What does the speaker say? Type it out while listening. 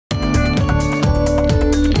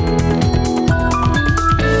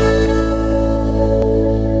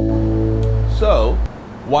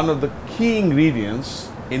one of the key ingredients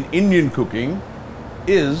in Indian cooking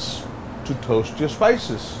is to toast your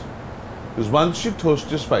spices. Because once you toast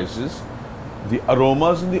your spices, the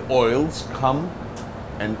aromas and the oils come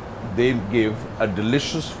and they give a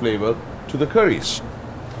delicious flavor to the curries.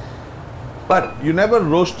 But you never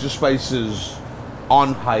roast your spices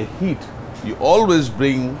on high heat. You always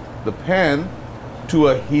bring the pan to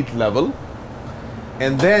a heat level,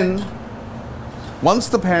 and then once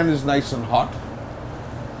the pan is nice and hot,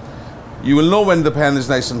 you will know when the pan is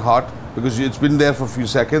nice and hot because it's been there for a few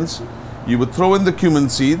seconds. You would throw in the cumin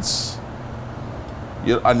seeds,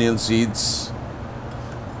 your onion seeds,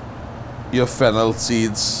 your fennel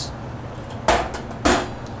seeds.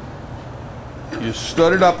 You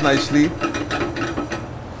stir it up nicely.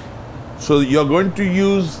 So you're going to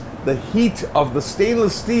use the heat of the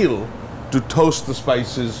stainless steel to toast the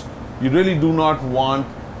spices. You really do not want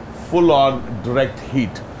full-on direct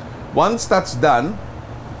heat. Once that's done,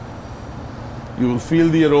 you will feel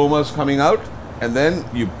the aromas coming out, and then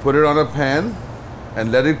you put it on a pan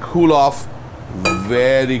and let it cool off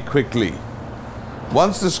very quickly.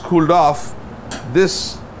 Once this cooled off,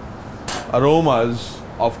 this aromas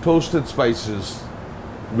of toasted spices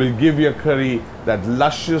will give your curry that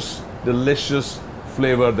luscious, delicious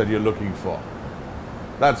flavor that you're looking for.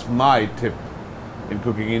 That's my tip in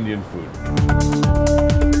cooking Indian food.